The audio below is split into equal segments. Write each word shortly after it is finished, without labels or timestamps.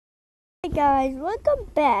Hey guys, welcome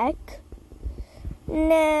back.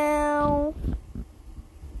 Now,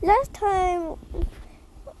 last time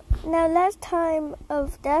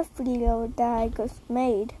of that video that I just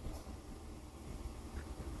made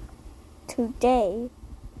today,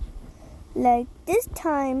 like this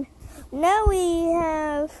time, now we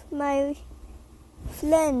have my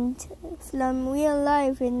friend from real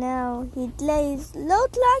life, and now he plays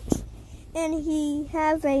Roblox, and he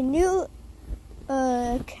have a new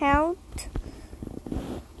account,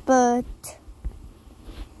 but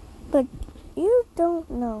you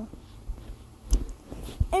don't know.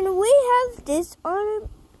 And we have this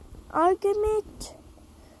argument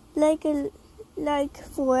like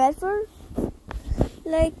forever,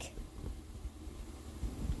 like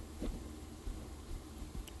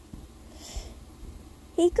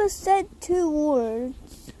he could say 2 words.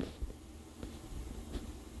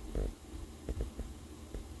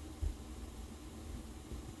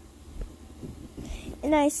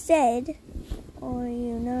 And I said, "Are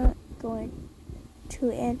you not going to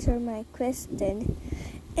answer my question?"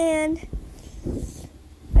 And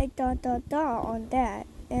I thought on that,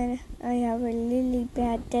 and I have a really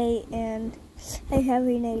bad day, and I'm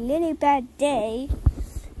having a really bad day.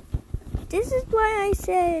 This is why I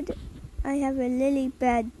said I have a really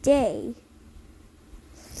bad day.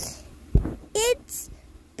 It's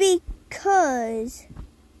because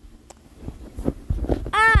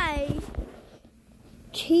I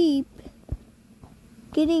keep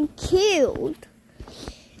getting killed,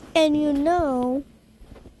 and you know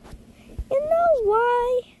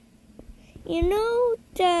why? You know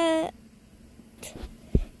that?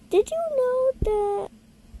 Did you know that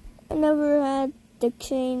I never had the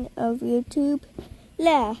chain of YouTube?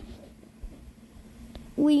 Yeah,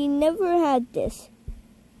 we never had this.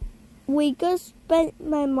 We just spent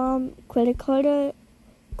my mom's credit card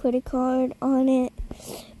on it,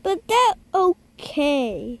 but that's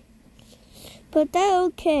okay.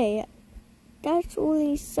 That's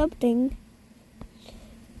only something.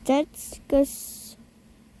 That's just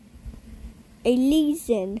a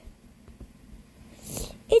reason.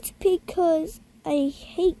 It's because I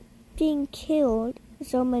hate being killed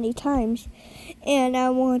so many times, and I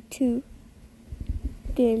want to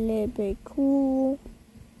get a little bit cool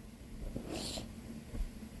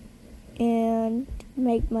and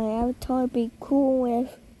make my avatar be cool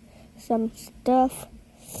with some stuff,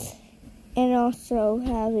 and also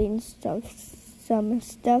having some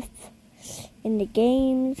stuff in the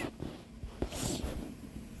games.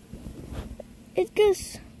 It's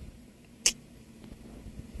just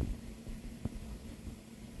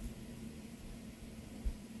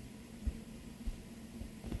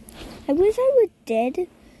I wish I were dead,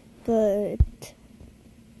 but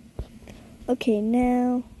okay,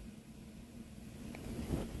 now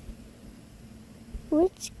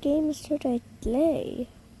which game should I play?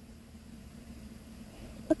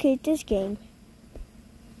 Okay, this game.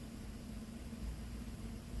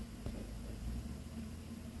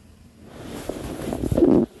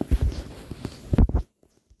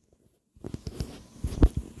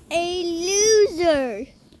 A loser!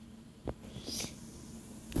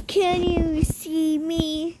 Can you see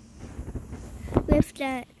me with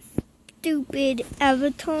that stupid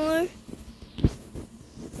avatar?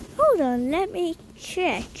 Hold on, let me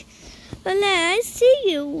check. Well, I see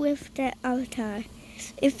you with that avatar.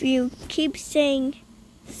 If you keep saying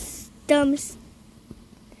dumb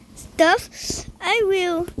stuff, I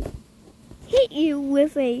will hit you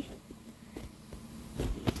with a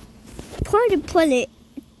bullet.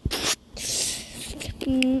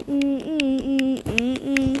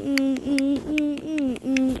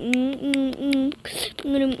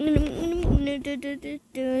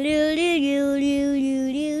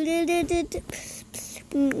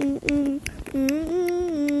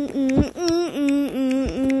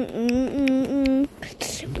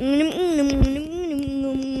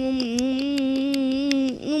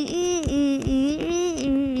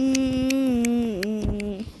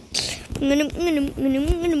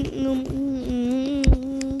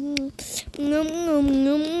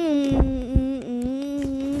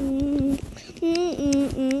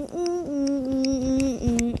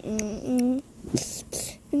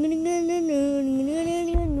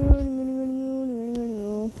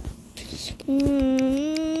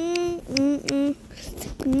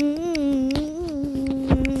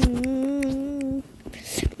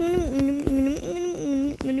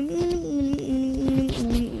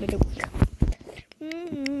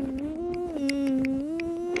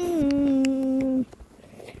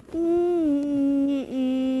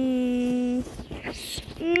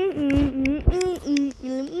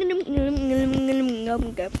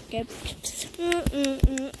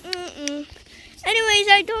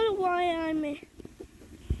 I don't know why I'm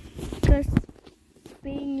just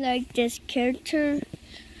being like this character.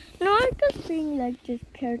 No, I'm just being like this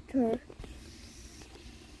character.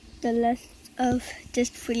 The rest of this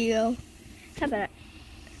video. How about it?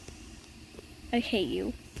 I hate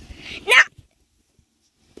you. No!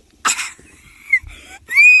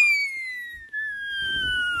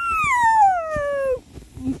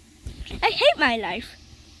 I hate my life.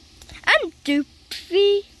 I'm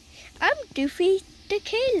Jeffy the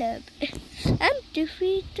Caleb. I'm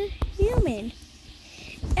Jeffy the human.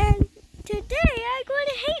 And today I'm going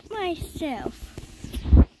to hate myself.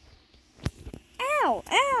 Ow,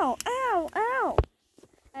 ow, ow, ow.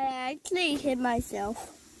 I actually hit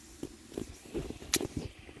myself.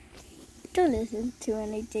 Don't listen to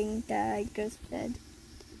anything that I just said.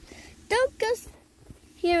 Don't just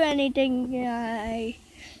hear anything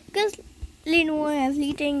just lean on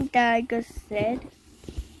everything that I just said.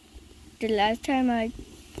 The last thing.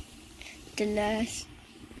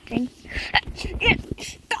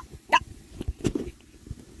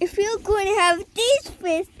 If you're going to have these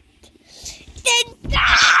fists, then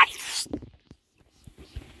die!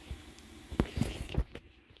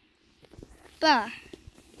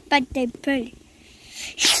 But they burn.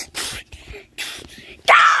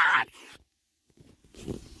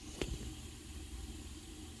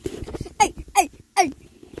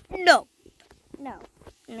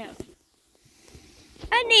 No.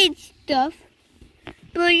 I need stuff.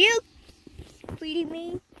 Will you feed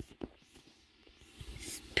me?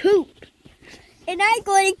 Poop. And I'm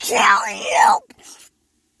going to kill you.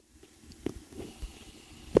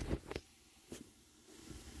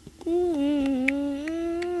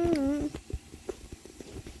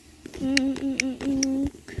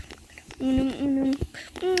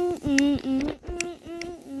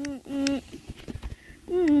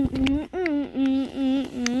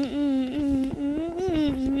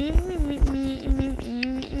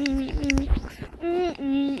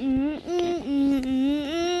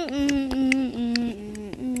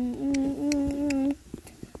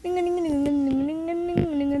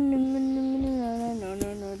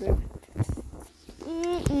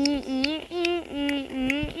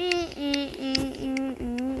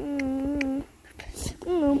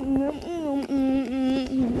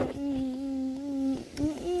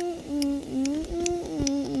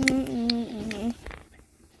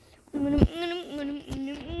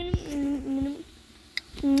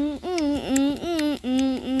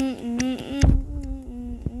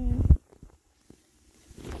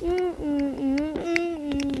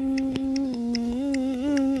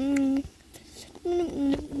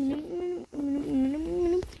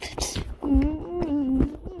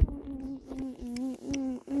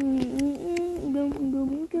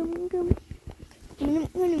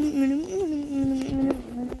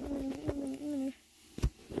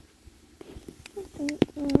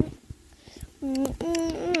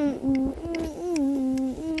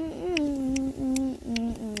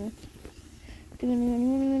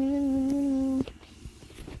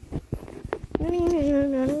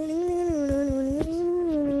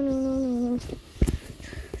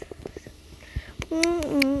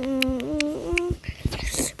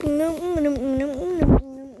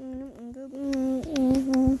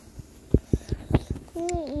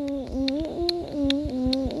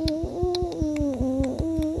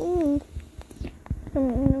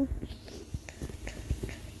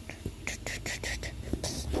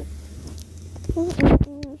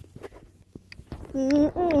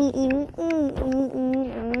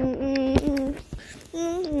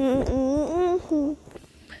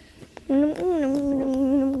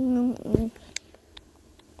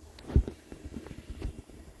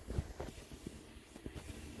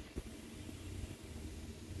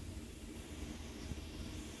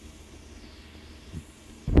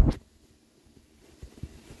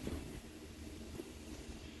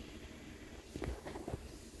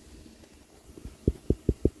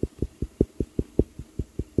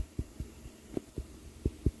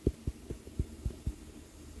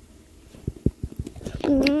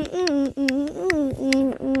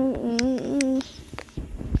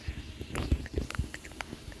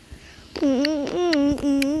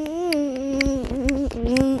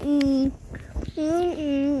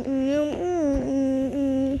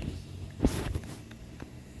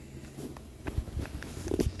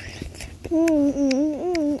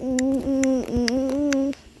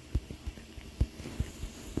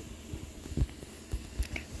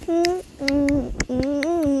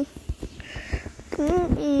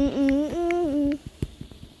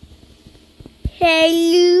 Hey,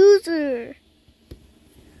 loser,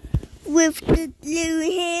 with the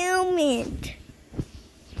blue helmet.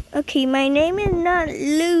 Okay, my name is not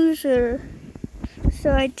Loser,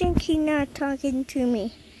 so I think he's not talking to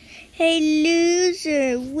me. Hey,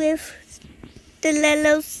 loser with the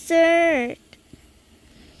little shirt.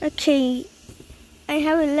 Okay, I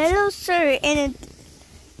have a little shirt and a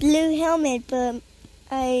blue helmet, but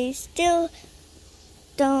I still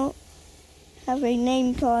don't have a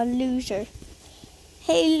name called Loser.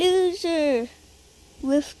 Hey, loser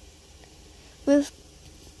with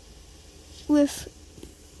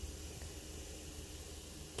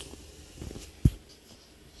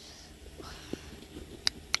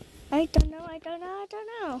I don't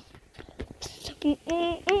know.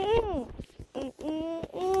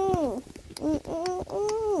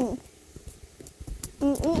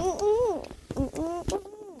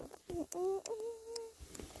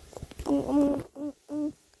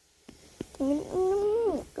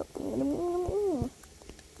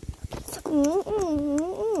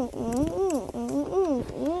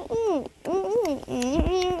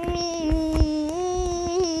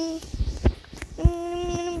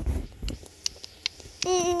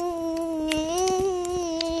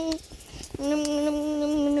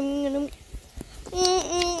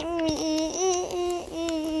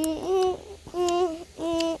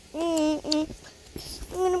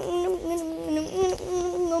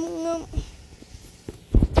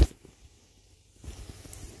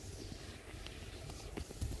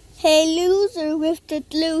 Hey, loser with the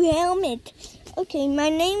blue helmet. Okay, my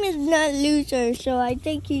name is not Loser, so I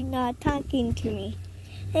think he's not talking to me.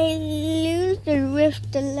 Hey, loser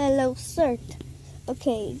with the little shirt.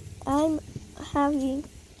 Okay, I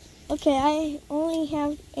only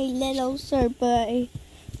have a little shirt, but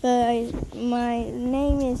my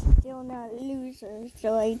name is still not Loser,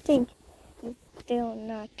 so I think he's still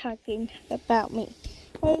not talking about me.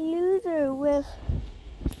 Hey, loser with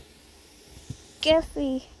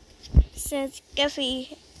Jeffy. Says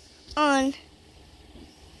Jeffy on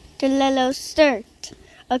the little shirt.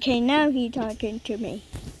 Okay, now he's talking to me.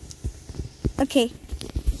 Okay,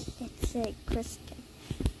 let's say Kristen.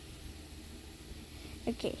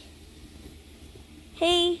 Okay.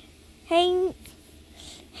 Hey,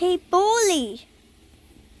 Bully.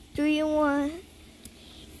 Do you want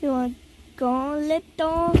gauntlet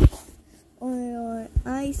off or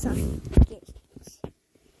ice skates?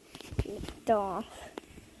 Lift off.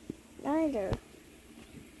 Neither.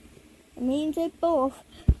 It means they both.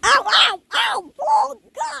 Ow! Oh,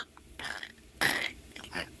 God!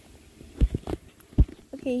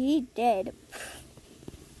 Okay, he's dead.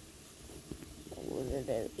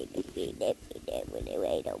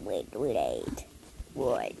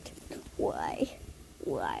 Wait. Why?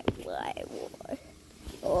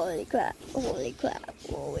 Holy crap,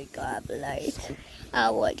 like, I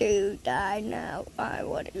want to die now. I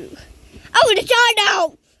want to die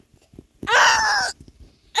now!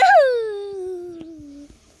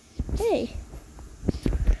 Hey,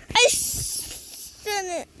 I sent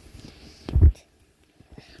it.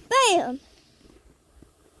 Bam!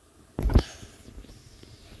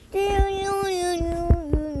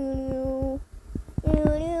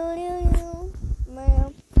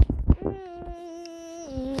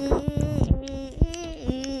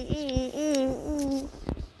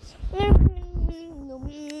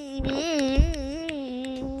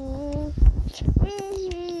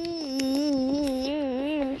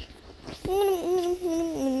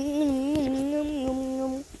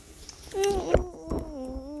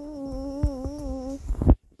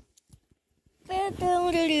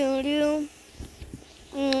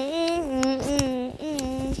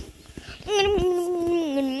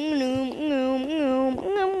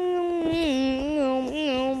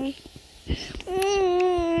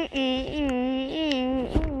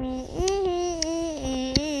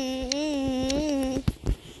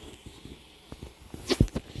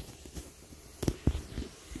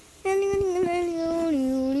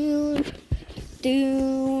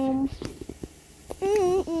 Doom.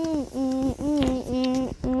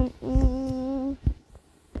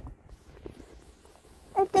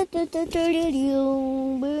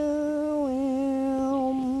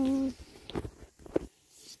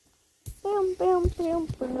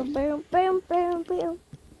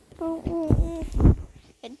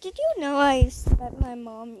 Did you know I spent my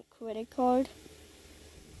mom's credit card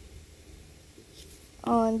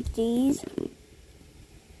on these?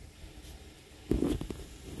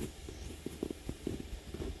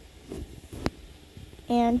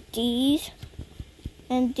 And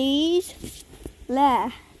these,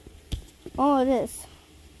 blah, all this.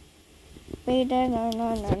 Wait,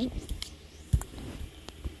 no.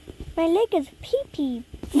 My leg is pee-pee.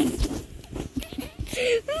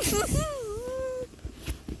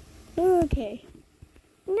 Okay.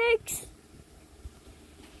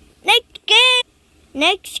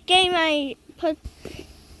 Next game I put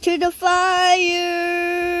to the fire.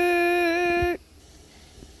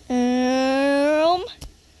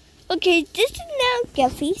 Okay, this is now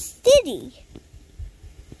Jeffy City.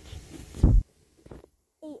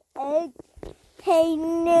 Egg. Hey,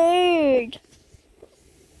 nerd.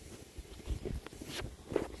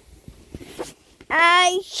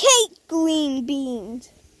 I hate green beans.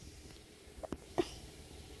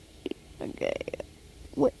 Okay.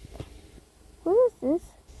 What is this?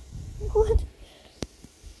 What?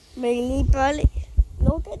 Really, Polly?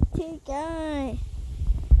 Look at the guy.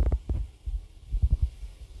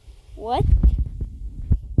 What?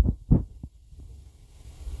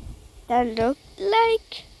 That look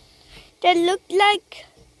like That look like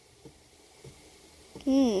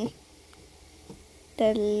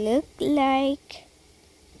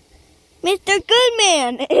Mr.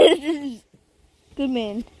 Goodman.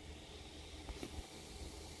 Goodman.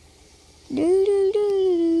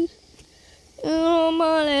 Oh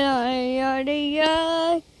my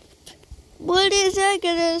what is that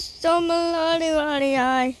gonna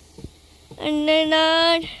and then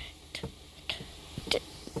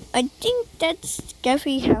I think that's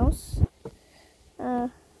Jeffy's house.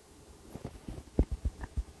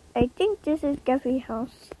 I think this is Jeffy's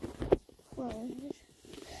house.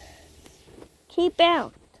 Keep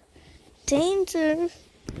out. Danger.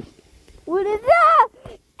 What is that?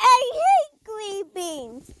 I hate green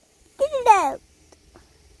beans. Get it out.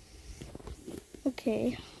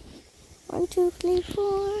 Okay. 1, 2, 3,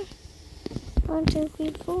 4. 1, 2,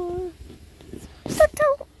 3, 4. So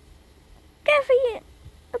tell Jeffy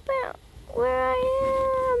about where I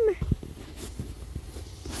am.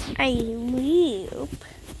 I will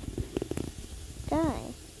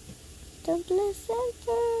die. Don't let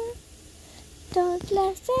center. Don't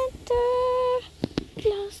let center.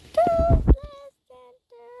 Close. Don't let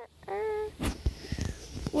center.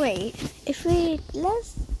 Wait, if we let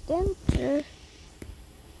center.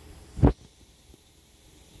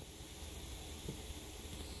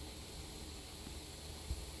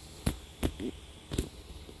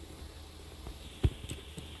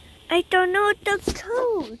 I don't know the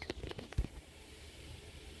code.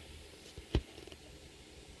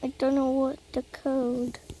 I don't know what the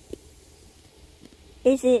code.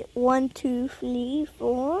 Is it 1, 2, 3,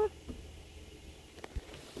 4?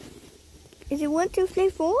 Is it 1, 2, 3,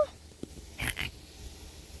 4?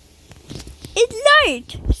 It's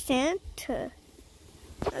light, Santa.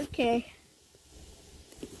 Okay.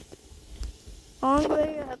 All the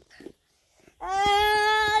way up.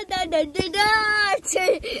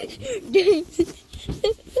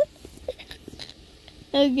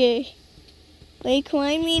 Okay. We're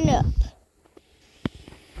climbing up.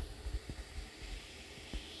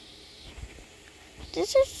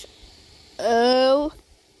 This is... Oh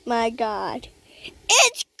my God.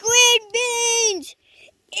 It's green beans!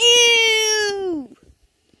 Ew!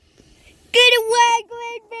 Get away,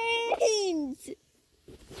 green beans!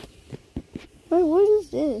 Wait, what is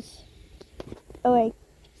this? Oh, wait.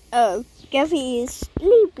 Oh, Jeffy is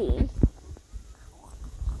sleeping.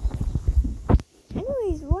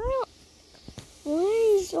 Anyways, why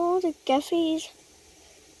is all the Jeffy's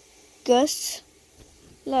Gus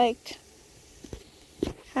like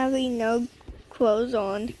having no clothes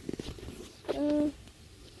on?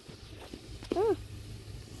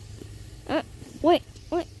 Wait.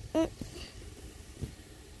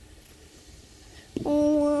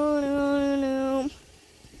 Oh no.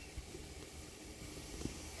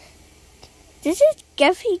 This is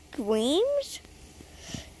Jeffy Greaves?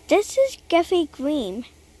 This is Jeffy Green.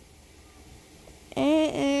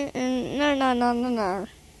 No.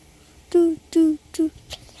 Do.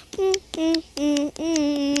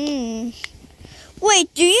 Wait,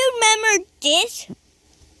 do you remember this?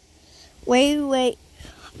 Wait.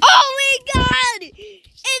 Oh my God!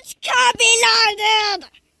 It's copyrighted!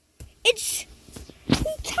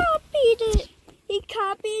 He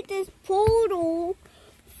copied this portal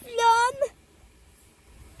from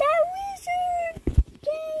that wizard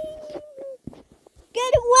game.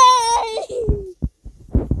 Get away!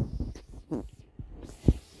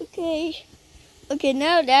 Okay,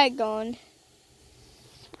 now that gone.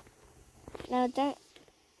 Now that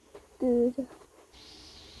good.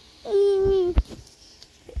 Ooh.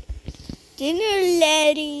 Dinner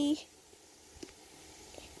lady.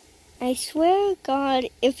 I swear to God,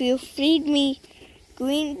 if you feed me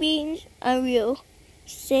green beans, I will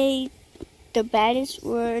say the baddest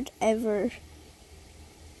word ever.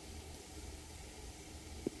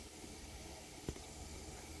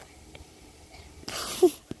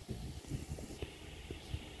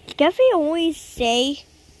 Jeffy always say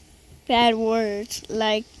bad words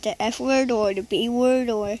like the F word or the B word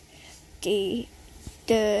or the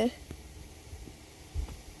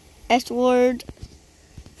S word.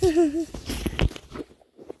 Anyways,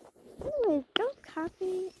 don't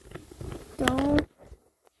copy.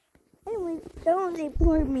 Don't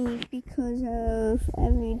report me because of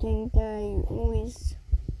everything that I always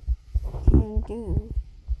can do.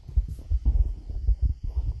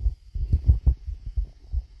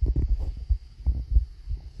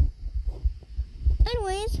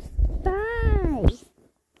 Anyways, bye.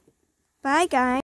 Bye, guys.